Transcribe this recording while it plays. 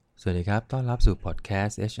สวัสดีครับต้อนรับสู่พอดแคส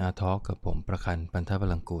ต์ HR Talk กับผมประคันต์ ปันทพ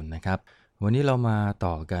ลังกูลนะครับวันนี้เรามา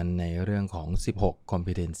ต่อกันในเรื่องของ16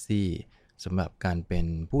 Competency สำหรับการเป็น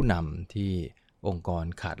ผู้นำที่องค์กร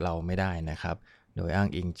ขาดเราไม่ได้นะครับโดยอ้าง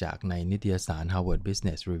อิงจากในนิตยสาร Harvard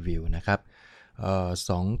Business Review นะครับ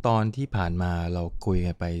2 ตอนที่ผ่านมาเราคุย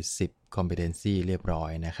กันไป10 Competency เรียบร้อ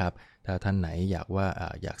ยนะครับถ้าท่านไหนอ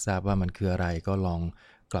ยากทราบว่ามันคืออะไรก็ลอง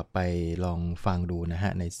กลับไปลองฟังดูนะฮ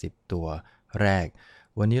ะใน10 ตัวแรก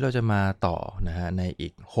วันนี้เราจะมาต่อนะฮะในอี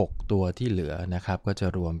ก6ตัวที่เหลือนะครับก็จะ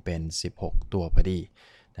รวมเป็น16ตัวพอดี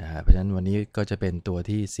นะฮะเพราะฉะนั้นวันนี้ก็จะเป็นตัว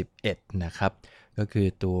ที่11นะครับก็คือ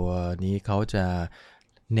ตัวนี้เขาจะ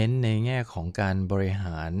เน้นในแง่ของการบริห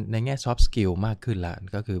ารในแง่ soft skill มากขึ้นละ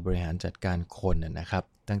ก็คือบริหารจัดการคนนะครับ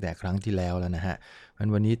ตั้งแต่ครั้งที่แล้วนะฮะ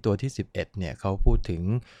วันนี้ตัวที่11เนี่ยเขาพูดถึง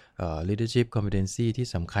leadership competency ที่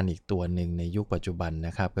สำคัญอีกตัวหนึ่งในยุคปัจจุบันน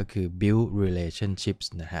ะครับก็คือ build relationships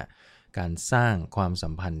นะฮะการสร้างความสั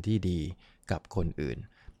มพันธ์ที่ดีกับคนอื่น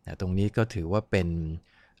นะตรงนี้ก็ถือว่าเป็น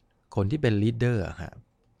คนที่เป็น leader ฮะ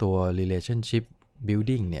ตัว relationship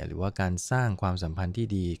building เนี่ยหรือว่าการสร้างความสัมพันธ์ที่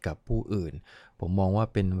ดีกับผู้อื่นผมมองว่า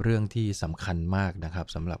เป็นเรื่องที่สำคัญมากนะครับ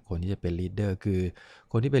สำหรับคนที่จะเป็น leader คือ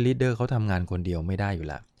คนที่เป็น leader เขาทำงานคนเดียวไม่ได้อยู่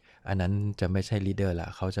แล้วอันนั้นจะไม่ใช่ leader ละ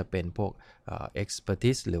เขาจะเป็นพวก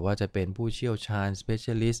expertise หรือว่าจะเป็นผู้เชี่ยวชาญ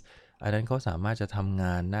specialist อันนั้นเขาสามารถจะทำง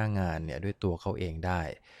านหน้างานเนี่ยด้วยตัวเขาเองได้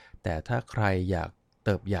แต่ถ้าใครอยากเ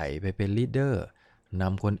ติบใหญ่ไปเป็นลีดเดอร์น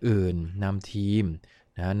ำคนอื่นนำทีม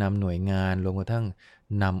นะนำหน่วยงานรวมกระทั่ง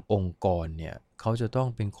นำองค์กรเนี่ยเขาจะต้อง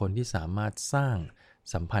เป็นคนที่สามารถสร้าง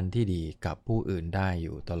สัมพันธ์ที่ดีกับผู้อื่นได้อ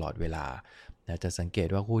ยู่ตลอดเวลานะจะสังเกต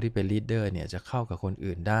ว่าผู้ที่เป็นลีดเดอร์เนี่ยจะเข้ากับคน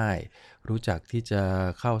อื่นได้รู้จักที่จะ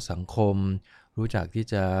เข้าสังคมรู้จักที่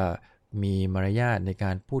จะมีมารยาทในก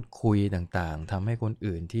ารพูดคุยต่างๆทำให้คน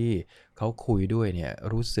อื่นที่เขาคุยด้วยเนี่ย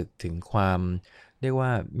รู้สึกถึงความเรียกว่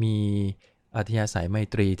ามีอัธยาศัยไม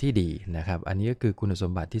ตรีที่ดีนะครับอันนี้ก็คือคุณส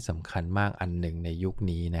มบัติที่สำคัญมากอันหนึ่งในยุค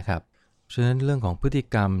นี้นะครับฉะนั้นเรื่องของพฤติ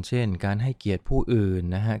กรรมเช่นการให้เกียรติผู้อื่น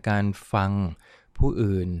นะฮะการฟังผู้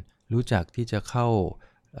อื่นรู้จักที่จะเข้า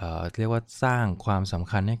เรียกว่าสร้างความสำ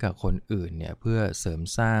คัญให้กับคนอื่นเนี่ยเพื่อเสริม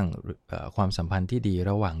สร้างความสัมพันธ์ที่ดี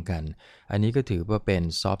ระหว่างกันอันนี้ก็ถือว่าเป็น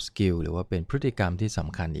soft skill หรือว่าเป็นพฤติกรรมที่ส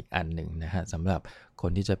ำคัญอีกอันหนึ่งนะฮะสำหรับค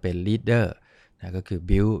นที่จะเป็น leaderนะก็คือ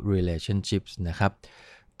build relationships นะครับ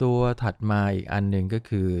ตัวถัดมาอีกอันหนึ่งก็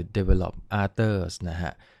คือ develop others นะฮ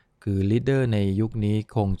ะคือ leader ในยุคนี้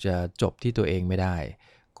คงจะจบที่ตัวเองไม่ได้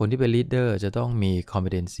คนที่เป็น leader จะต้องมี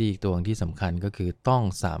competency ตัวที่สำคัญก็คือต้อง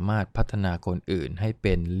สามารถพัฒนาคนอื่นให้เ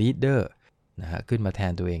ป็น leader นะฮะขึ้นมาแท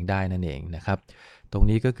นตัวเองได้นั่นเองนะครับตรง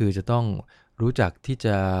นี้ก็คือจะต้องรู้จักที่จ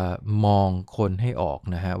ะมองคนให้ออก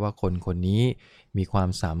นะฮะว่าคนคนนี้มีความ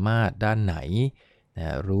สามารถด้านไหนน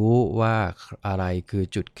ะรู้ว่าอะไรคือ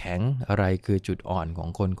จุดแข็งอะไรคือจุดอ่อนของ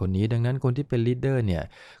คนคนนี้ดังนั้นคนที่เป็นลีดเดอร์เนี่ย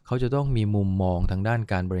เขาจะต้องมีมุมมองทางด้าน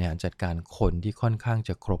การบริหารจัดการคนที่ค่อนข้างจ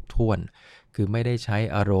ะครบถ้วนคือไม่ได้ใช้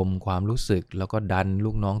อารมณ์ความรู้สึกแล้วก็ดันลู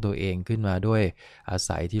กน้องตัวเองขึ้นมาด้วยอา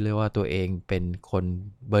ศัยที่เรียกว่าตัวเองเป็นคน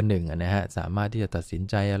เบอร์หนึ่งนะฮะสามารถที่จะตัดสิน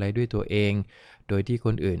ใจอะไรด้วยตัวเองโดยที่ค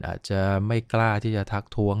นอื่นอาจจะไม่กล้าที่จะทัก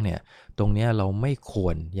ท้วงเนี่ยตรงนี้เราไม่คว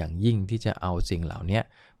รอย่างยิ่งที่จะเอาสิ่งเหล่านี้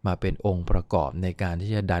มาเป็นองค์ประกอบในการ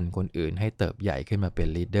ที่จะดันคนอื่นให้เติบใหญ่ขึ้นมาเป็น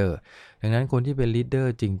ลีดเดอร์ดังนั้นคนที่เป็นลีดเดอ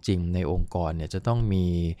ร์จริงๆในองค์กรเนี่ยจะต้องมี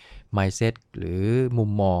mindset หรือมุ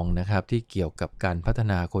มมองนะครับที่เกี่ยวกับการพัฒ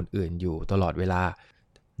นาคนอื่นอยู่ตลอดเวลา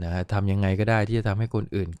นะทำยังไงก็ได้ที่จะทำให้คน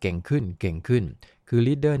อื่นเก่งขึ้นคือ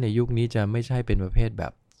ลีดเดอร์ในยุคนี้จะไม่ใช่เป็นประเภทแบ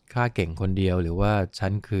บข้าเก่งคนเดียวหรือว่าฉั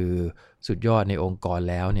นคือสุดยอดในองค์กร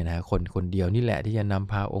แล้วเนี่ยนะคนเดียวนี่แหละที่จะน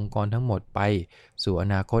ำพาองค์กรทั้งหมดไปสู่อ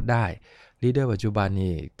นาคตได้ลีดเดอร์ปัจจุบัน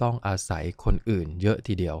นี่ต้องอาศัยคนอื่นเยอะ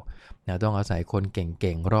ทีเดียวนะต้องอาศัยคนเ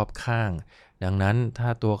ก่งๆรอบข้างดังนั้นถ้า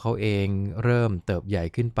ตัวเขาเองเริ่มเติบใหญ่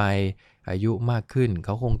ขึ้นไปอายุมากขึ้นเข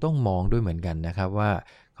าคงต้องมองด้วยเหมือนกันนะครับว่า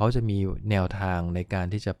เขาจะมีแนวทางในการ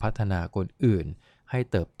ที่จะพัฒนาคนอื่นให้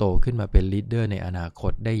เติบโตขึ้นมาเป็นลีดเดอร์ในอนาค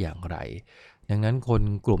ตได้อย่างไรดังนั้นคน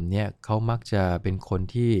กลุ่มนี้เขามักจะเป็นคน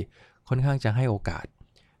ที่ค่อนข้างจะให้โอกาส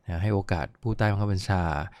นะให้โอกาสผู้ใต้บังคับบัญชา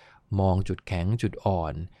มองจุดแข็งจุดอ่อ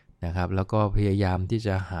นนะครับแล้วก็พยายามที่จ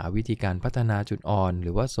ะหาวิธีการพัฒนาจุดอ่อนห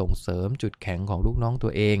รือว่าส่งเสริมจุดแข็งของลูกน้องตั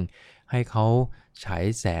วเองให้เขาฉาย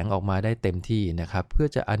แสงออกมาได้เต็มที่นะครับเพื่อ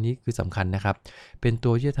จะอันนี้คือสำคัญนะครับเป็นตั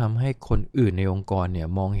วที่จะทำให้คนอื่นในองค์กรเนี่ย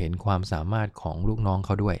มองเห็นความสามารถของลูกน้องเข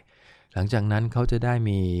าด้วยหลังจากนั้นเขาจะได้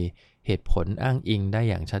มีเหตุผลอ้างอิงได้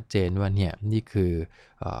อย่างชัดเจนว่าเนี่ยนี่คือ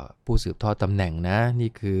ผู้สืบทอดตำแหน่งนะนี่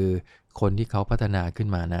คือคนที่เขาพัฒนาขึ้น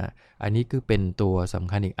มานะอันนี้คือเป็นตัวส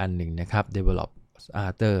ำคัญอีกอันหนึ่งนะครับ develop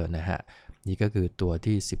other นะฮะนี่ก็คือตัว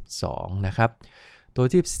ที่12นะครับ ตัว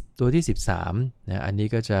ที่13นะอันนี้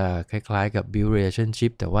ก็จะคล้ายๆกับ build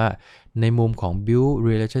relationship แต่ว่าในมุมของ build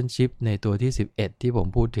relationship ในตัวที่11ที่ผม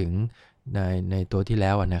พูดถึงในตัวที่แ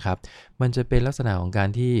ล้วนะครับมันจะเป็นลักษณะของการ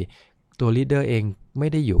ที่ตัว leader เองไม่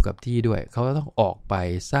ได้อยู่กับที่ด้วยเขาต้องออกไป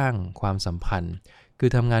สร้างความสัมพันธ์คือ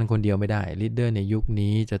ทำงานคนเดียวไม่ได้ leader ในยุค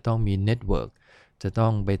นี้จะต้องมี network จะต้อ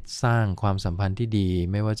งไปสร้างความสัมพันธ์ที่ดี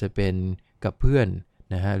ไม่ว่าจะเป็นกับเพื่อน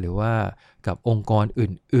นะฮะหรือว่ากับองค์กร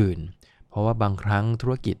อื่นๆเพราะว่าบางครั้งธุ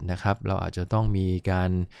รกิจนะครับเราอาจจะต้องมีกา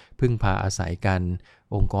รพึ่งพาอาศัยกัน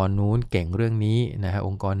องค์กรนู้นเก่งเรื่องนี้นะฮะอ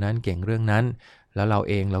งค์กรนั้นเก่งเรื่องนั้นแล้วเรา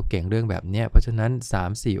เก่งเรื่องแบบนี้เพราะฉะนั้น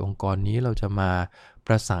 3-4 องค์กรนี้เราจะมาป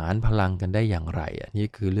ระสานพลังกันได้อย่างไรนี่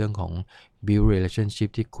คือเรื่องของ build relationship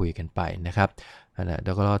ที่คุยกันไปนะครับแ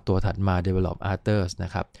ล้วก็ตัวถัดมา develop others น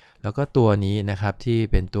ะครับแล้วก็ตัวนี้นะครับที่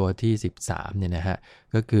เป็นตัวที่13เนี่ยนะฮะ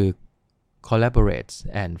ก็คือ collaborate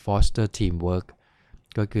and foster teamwork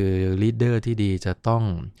ก็คือ leader ที่ดีจะต้อง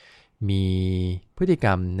มีพฤติกร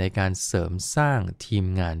รมในการเสริมสร้างทีม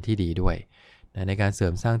งานที่ดีด้วยในการเสริ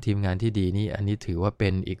มสร้างทีมงานที่ดีนี่อันนี้ถือว่าเป็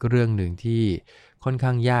นอีกเรื่องหนึ่งที่ค่อนข้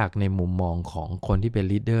างยากในมุมมองของคนที่เป็น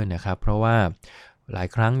leader นะครับเพราะว่าหลาย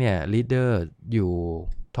ครั้งเนี่ย leader อยู่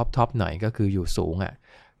ท็อปหน่อยก็คืออยู่สูง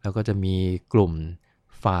แล้วก็จะมีกลุ่ม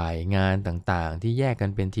ฝ่ายงานต่างๆที่แยกกั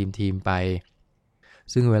นเป็นทีมไป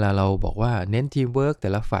ซึ่งเวลาเราบอกว่าเน้นทีมเวิร์กแต่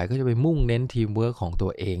ละฝ่ายก็จะไปมุ่งเน้นทีมเวิร์กของตั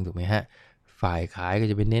วเองถูกไหมฮะฝ่ายขายก็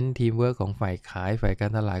จะไปเน้นทีมเวิร์กของฝ่ายขายฝ่ายกา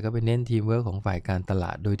รตลาดก็ไปเน้นทีมเวิร์กของฝ่ายการตล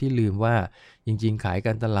าดโดยที่ลืมว่าจริงๆขายก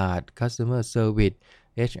ารตลาด customer service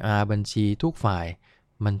HR บัญชีทุกฝ่าย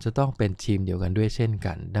มันจะต้องเป็นทีมเดียวกันด้วยเช่น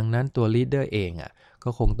กันดังนั้นตัว leader เองก็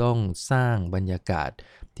คงต้องสร้างบรรยากาศ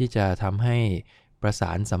ที่จะทำให้ประส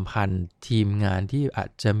านสัมพันธ์ทีมงานที่อา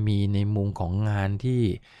จจะมีในมุมของงานที่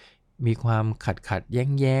มีความขัดแ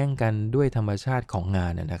ย้งกันด้วยธรรมชาติของงา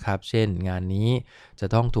นนะครับเช่นงานนี้จะ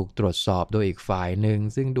ต้องถูกตรวจสอบโดยอีกฝ่ายหนึ่ง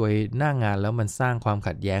ซึ่งโดยหน้างานแล้วมันสร้างความ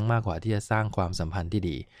ขัดแย้งมากกว่าที่จะสร้างความสัมพันธ์ที่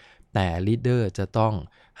ดีแต่ลีดเดอร์จะต้อง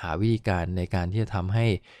หาวิธีการในการที่จะทำให้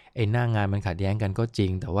ไอ้หน้างานมันขัดแย้งกันก็จริ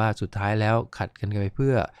งแต่ว่าสุดท้ายแล้วขัดกันไปเ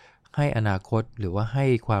พื่อให้อนาคตหรือว่าให้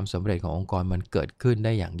ความสำเร็จขององค์กรมันเกิดขึ้นไ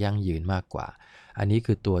ด้อย่างยั่งยืนมากกว่าอันนี้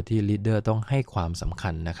คือตัวที่ลีดเดอร์ต้องให้ความสำคั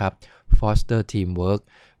ญนะครับ foster teamwork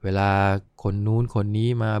เวลาคนนู้นคนนี้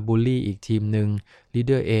มาบูลลี่อีกทีมหนึ่งลีดเ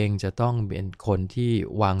ดอร์เองจะต้องเป็นคนที่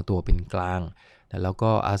วางตัวเป็นกลางแล้ว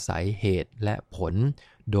ก็อาศัยเหตุและผล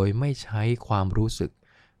โดยไม่ใช้ความรู้สึก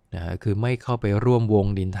คือไม่เข้าไปร่วมวง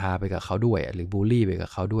ดินทาไปกับเขาด้วยหรือบูลลี่ไปกับ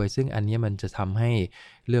เขาด้วยซึ่งอันนี้มันจะทำให้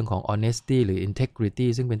เรื่องของ honesty หรือ integrity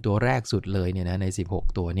ซึ่งเป็นตัวแรกสุดเลยเนี่ยนะใน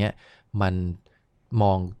16ตัวเนี้ยมันม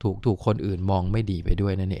องถูกคนอื่นมองไม่ดีไปด้ว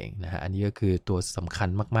ยนั่นเองนะฮะอันนี้ก็คือตัวสำคัญ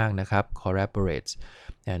มากๆนะครับ collaborate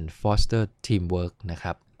and foster teamwork นะค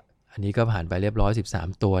รับอันนี้ก็ผ่านไปเรียบร้อย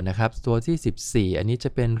13ตัวนะครับตัวที่14อันนี้จะ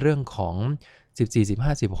เป็นเรื่องของ14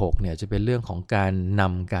 15 16เนี่ยจะเป็นเรื่องของการน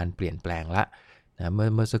ำการเปลี่ยนแปลงละเ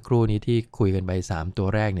มื่อสักครู่นี้ที่คุยกันไป3ตัว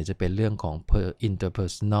แรกเนี่ยจะเป็นเรื่องของ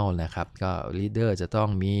interpersonal นะครับก็ leader จะต้อง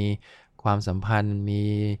มีความสัมพันธ์มี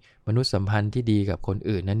มนุษยสัมพันธ์ที่ดีกับคน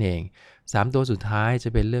อื่นนั่นเอง3ตัวสุดท้ายจะ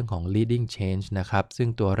เป็นเรื่องของ leading change นะครับซึ่ง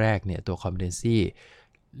ตัวแรกเนี่ยตัว competency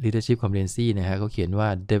leadership competency นะฮะเขาเขียนว่า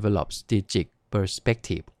develop strategic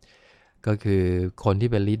perspective ก็คือคนที่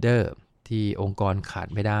เป็น leader ที่องค์กรขาด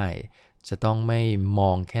ไม่ได้จะต้องไม่ม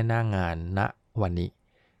องแค่หน้างานณวันนี้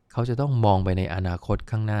เขาจะต้องมองไปในอนาคต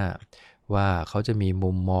ข้างหน้าว่าเขาจะมีมุ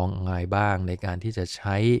มมองอะไรบ้างในการที่จะใ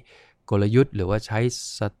ช้กลยุทธ์หรือว่าใช้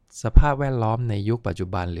สภาพแวดล้อมในยุคปัจจุ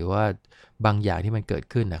บันหรือว่าบางอย่างที่มันเกิด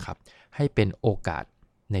ขึ้นนะครับให้เป็นโอกาส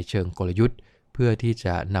ในเชิงกลยุทธ์เพื่อที่จ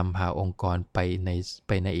ะนำพาองค์กรไป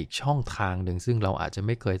ในอีกช่องทางหนึ่งซึ่งเราอาจจะไ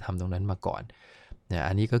ม่เคยทำตรงนั้นมาก่อน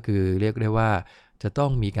อันนี้ก็คือเรียกได้ว่าจะต้อ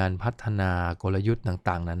งมีการพัฒนากลยุทธ์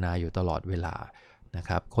ต่างๆนานาอยู่ตลอดเวลานะค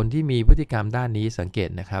รับคนที่มีพฤติกรรมด้านนี้สังเกต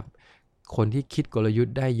นะครับคนที่คิดกลยุท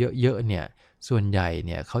ธ์ได้เยอะๆเนี่ยส่วนใหญ่เ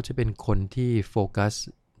นี่ยเขาจะเป็นคนที่โฟกัส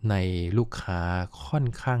ในลูกค้าค่อน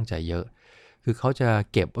ข้างจะเยอะคือเขาจะ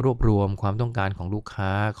เก็บรวบรวมความต้องการของลูกค้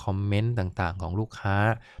าคอมเมนต์ต่างๆของลูกค้า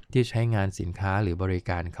ที่ใช้งานสินค้าหรือบริ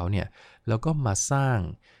การเขาเนี่ยแล้วก็มาสร้าง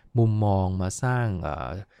มุมมองมาสร้าง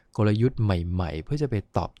กลยุทธ์ใหม่ๆเพื่อจะไป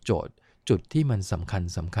ตอบโจทย์จุดที่มันสำ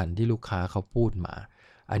คัญที่ลูกค้าเขาพูดมา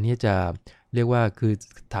อันนี้จะเรียกว่าคือ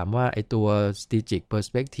ถามว่าไอ้ตัว strategic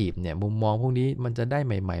perspective เนี่ยมุมมองพวกนี้มันจะได้ใ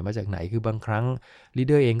หม่ๆมาจากไหนคือบางครั้ง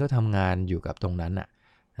leader เองก็ทำงานอยู่กับตรงนั้น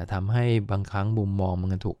ทำให้บางครั้งมุมมองมั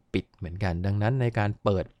นถูกปิดเหมือนกันดังนั้นในการเ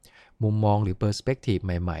ปิดมุมมองหรือ perspective ใ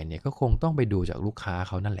หม่ๆเนี่ยก็คงต้องไปดูจากลูกค้าเ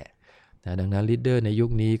ขานั่นแหละดังนั้น leader ในยุค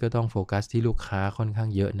นี้ก็ต้องโฟกัสที่ลูกค้าค่อนข้าง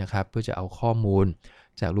เยอะนะครับเพื่อจะเอาข้อมูล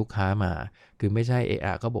จากลูกค้ามาคือไม่ใช่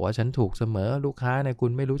ก็บอกว่าฉันถูกเสมอลูกค้าเนี่ยคุ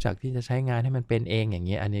ณไม่รู้จักที่จะใช้งานให้มันเป็นเองอย่างเ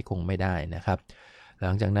งี้ยอันนี้คงไม่ได้นะครับ ห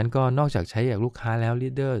ลังจากนั้นก็นอกจากใช้จากลูกค้าแล้ว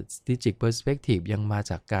Leader Strategic Perspective ยังมา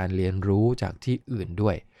จากการเรียนรู้จากที่อื่นด้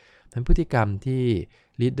วยเป็นพฤติกรรมที่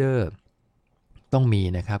Leader ต้องมี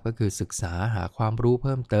นะครับก็คือศึกษาหาความรู้เ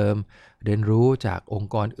พิ่มเติมเรียนรู้จากอง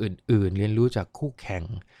ค์กรอื่นๆเรียนรู้จากคู่แข่ง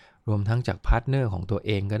รวมทั้งจากพาร์ทเนอร์ของตัวเ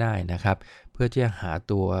องก็ได้นะครับเพื่อที่จะหา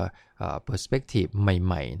ตัวperspective ใ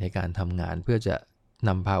หม่ๆในการทำงานเพื่อจะน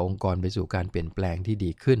ำพาองค์กรไปสู่การเปลี่ยนแปลงที่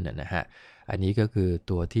ดีขึ้นนะฮะอันนี้ก็คือ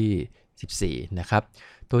ตัวที่14นะครับ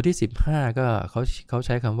ตัวที่15ก็เขาใ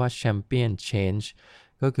ช้คำว่า champion change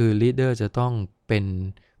ก็คือ leader จะต้องเป็น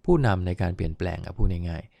ผู้นำในการเปลี่ยนแปลงพูด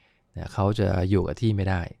ง่ายๆนะเขาจะอยู่กับที่ไม่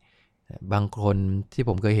ได้บางคนที่ผ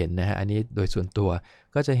มเคยเห็นนะฮะอันนี้โดยส่วนตัว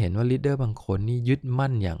ก็จะเห็นว่า leader บางคนนี่ยึด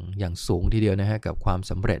มั่นอย่างสูงทีเดียวนะฮะกับความ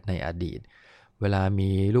สำเร็จในอดีตเวลามี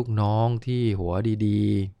ลูกน้องที่หัวดี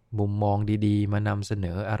ๆมุมมองดีๆมานำเสน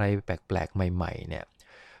ออะไรแปลกๆใหม่ๆเนี่ย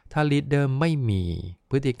ถ้า leader ไม่มี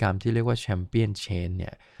พฤติกรรมที่เรียกว่า champion change เนี่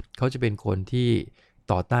ยเขาจะเป็นคนที่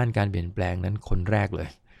ต่อต้านการเปลี่ยนแปลงนั้นคนแรกเลย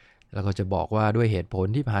แล้วก็จะบอกว่าด้วยเหตุผล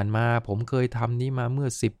ที่ผ่านมาผมเคยทำนี้มาเมื่อ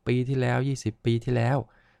10ปีที่แล้ว20ปีที่แล้ว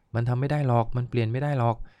มันทำไม่ได้หรอกมันเปลี่ยนไม่ได้หร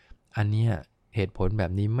อกอันนี้เหตุผลแบ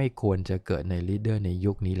บนี้ไม่ควรจะเกิดใน leader ใน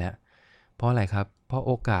ยุคนี้แล้วเพราะอะไรครับเพราะโ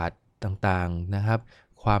อกาสต่างๆนะครับ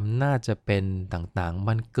ความน่าจะเป็นต่างๆ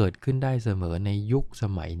มันเกิดขึ้นได้เสมอในยุคส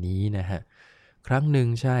มัยนี้นะฮะครั้งหนึ่ง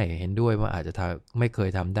ใช่เห็นด้วยว่าอาจจะไม่เคย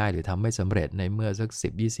ทำได้หรือทำไม่สำเร็จในเมื่อสัก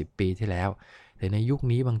10-20 ปีที่แล้วแต่ในยุค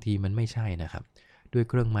นี้บางทีมันไม่ใช่นะครับด้วย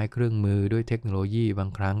เครื่องไม้เครื่องมือด้วยเทคโนโลยีบาง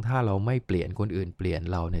ครั้งถ้าเราไม่เปลี่ยนคนอื่นเปลี่ยน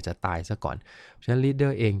เราเนี่ยจะตายซะก่อนฉะนั้น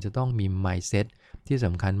leader เองจะต้องมี mindset ที่ส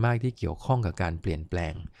ำคัญมากที่เกี่ยวข้องกับการเปลี่ยนแปล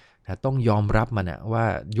งนะต้องยอมรับมันว่า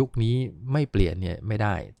ยุคนี้ไม่เปลี่ยนเนี่ยไม่ไ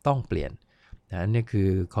ด้ต้องเปลี่ยนนะนี่คือ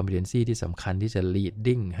competency ที่สำคัญที่จะ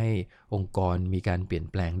leading ให้องค์กรมีการเปลี่ยน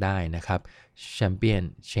แปลงได้นะครับ champion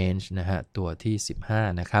change นะฮะตัวที่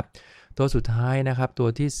15นะครับตัวสุดท้ายนะครับตัว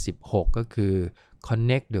ที่16ก็คือ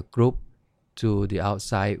connect the group to the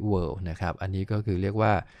outside world นะครับอันนี้ก็คือเรียกว่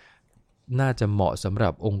าน่าจะเหมาะสำหรั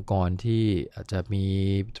บองค์กรที่อาจจะมี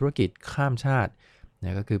ธุรกิจข้ามชาติน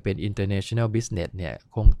ะก็คือเป็น international business เนี่ย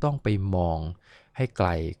คงต้องไปมองให้ไกล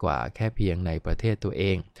กว่าแค่เพียงในประเทศตัวเอ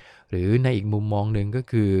งหรือในอีกมุมมองหนึ่งก็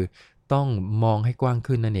คือต้องมองให้กว้าง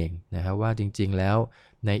ขึ้นนั่นเองนะครับว่าจริงๆแล้ว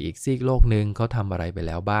ในอีกซีกโลกหนึ่งเขาทำอะไรไปแ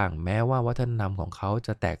ล้วบ้างแม้ว่าวัฒนธรรมของเขาจ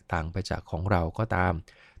ะแตกต่างไปจากของเราก็ตาม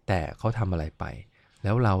แต่เขาทำอะไรไปแ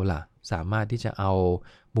ล้วเราล่ะสามารถที่จะเอา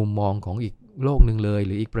มุมมองของอีกโลกหนึ่งเลยห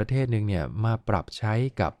รืออีกประเทศหนึ่งเนี่ยมาปรับใช้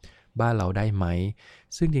กับบ้านเราได้ไหม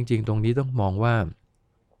ซึ่งจริงๆตรงนี้ต้องมองว่า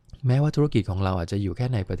แม้ว่าธุรกิจของเราอาจจะอยู่แค่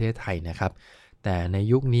ในประเทศไทยนะครับแต่ใน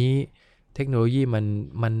ยุคนี้เทคโนโลยี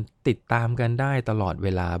มันติดตามกันได้ตลอดเว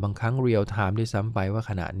ลาบางครั้งเรียลไทม์ด้วยซ้ำไปว่า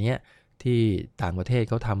ขณะเนี้ยที่ต่างประเทศ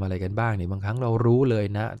เขาทำอะไรกันบ้างเนี่ยบางครั้งเรารู้เลย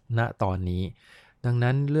ณตอนนี้ดัง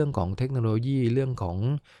นั้นเรื่องของเทคโนโลยีเรื่องของ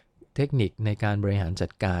เทคนิคในการบริหารจั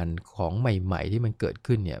ดการของใหม่ๆที่มันเกิด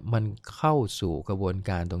ขึ้นเนี่ยมันเข้าสู่กระบวน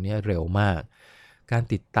การตรงนี้เร็วมากการ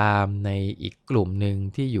ติดตามในอีกกลุ่มหนึ่ง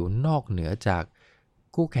ที่อยู่นอกเหนือจาก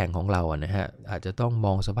คู่แข่งของเรานะฮะอาจจะต้องม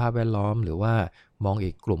องสภาพแวดล้อมหรือว่ามอง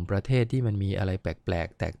อีกกลุ่มประเทศที่มันมีอะไรแปลก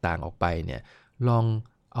ๆแตกต่างออกไปเนี่ยลอง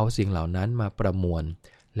เอาสิ่งเหล่านั้นมาประมวล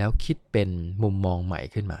แล้วคิดเป็นมุมมองใหม่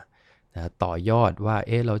ขึ้นมานะต่อยอดว่า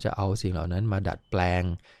เราจะเอาสิ่งเหล่านั้นมาดัดแปลง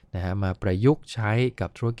นะฮะมาประยุกต์ใช้กับ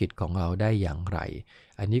ธุรกิจของเราได้อย่างไร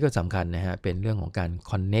อันนี้ก็สำคัญนะฮะเป็นเรื่องของการ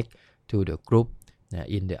connect to the group นะ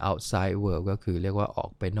in the outside world ก็คือเรียกว่าออก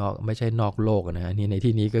ไปนอกไม่ใช่นอกโลกนะฮะนี่ใน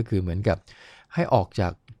ที่นี้ก็คือเหมือนกับให้ออกจา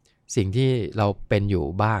กสิ่งที่เราเป็นอยู่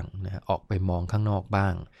บ้างนะออกไปมองข้างนอกบ้า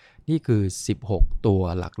งนี่คือ16ตัว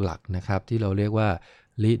หลักๆนะครับที่เราเรียกว่า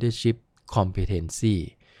Leadership Competency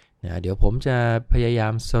นะเดี๋ยวผมจะพยายา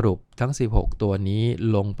มสรุปทั้ง16ตัวนี้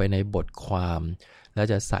ลงไปในบทความแล้ว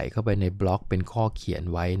จะใส่เข้าไปในบล็อกเป็นข้อเขียน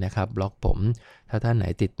ไว้นะครับบล็อกผมถ้าท่านไหน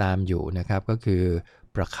ติดตามอยู่นะครับก็คือ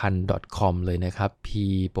ประคัน .com เลยนะครับ p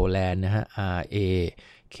poland นะฮะ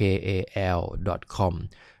rakal.com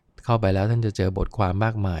เข้าไปแล้วท่านจะเจอบทความม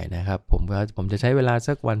ากมายนะครับผมจะใช้เวลา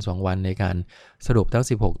สักวัน2วันในการสรุปทั้ง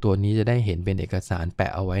16ตัวนี้จะได้เห็นเป็นเอกสารแป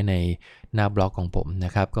ะเอาไว้ในหน้าบล็อกของผมน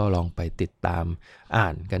ะครับก็ลองไปติดตามอ่า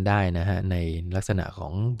นกันได้นะฮะในลักษณะขอ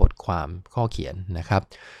งบทความข้อเขียนนะครับ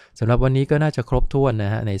สำหรับวันนี้ก็น่าจะครบถ้วนน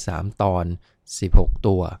ะฮะใน3ตอน16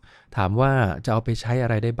ตัวถามว่าจะเอาไปใช้อะ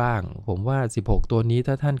ไรได้บ้างผมว่า16ตัวนี้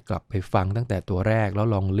ถ้าท่านกลับไปฟังตั้งแต่ตัวแรกแล้ว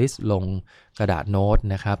ลองลิสต์ลงกระดาษโน้ต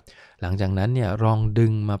นะครับหลังจากนั้นเนี่ยลองดึ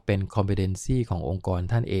งมาเป็น competency ขององค์กร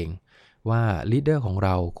ท่านเองว่า leader ของเร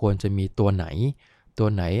าควรจะมีตัวไหน ตัว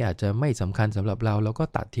ไหนอาจจะไม่สำคัญสำหรับเราก็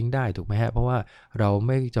ตัดทิ้งได้ถูกไหมฮะเพราะว่าเราไ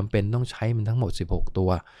ม่จำเป็นต้องใช้มันทั้งหมด16ตัว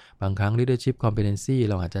บางครั้ง Leadership Competency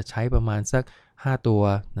เราอาจจะใช้ประมาณสัก5ตัว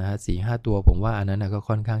นะฮะ 4-5 ตัวผมว่าอันนั้นก็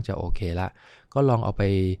ค่อนข้างจะโอเคละก็ลองเอาไป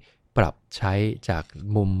ปรับใช้จาก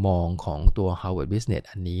มุมมองของตัว Harvard Business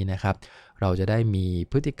อันนี้นะครับเราจะได้มี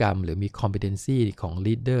พฤติกรรมหรือมี competency ของ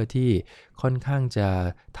leader ที่ค่อนข้างจะ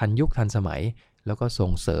ทันยุคทันสมัยแล้วก็ส่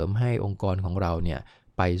งเสริมให้องค์กรของเราเนี่ย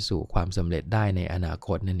ไปสู่ความสำเร็จได้ในอนาค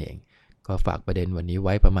ตนั่นเองก็ฝากประเด็นวันนี้ไ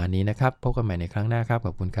ว้ประมาณนี้นะครับพบกันใหม่ในครั้งหน้าครับข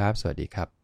อบคุณครับสวัสดีครับ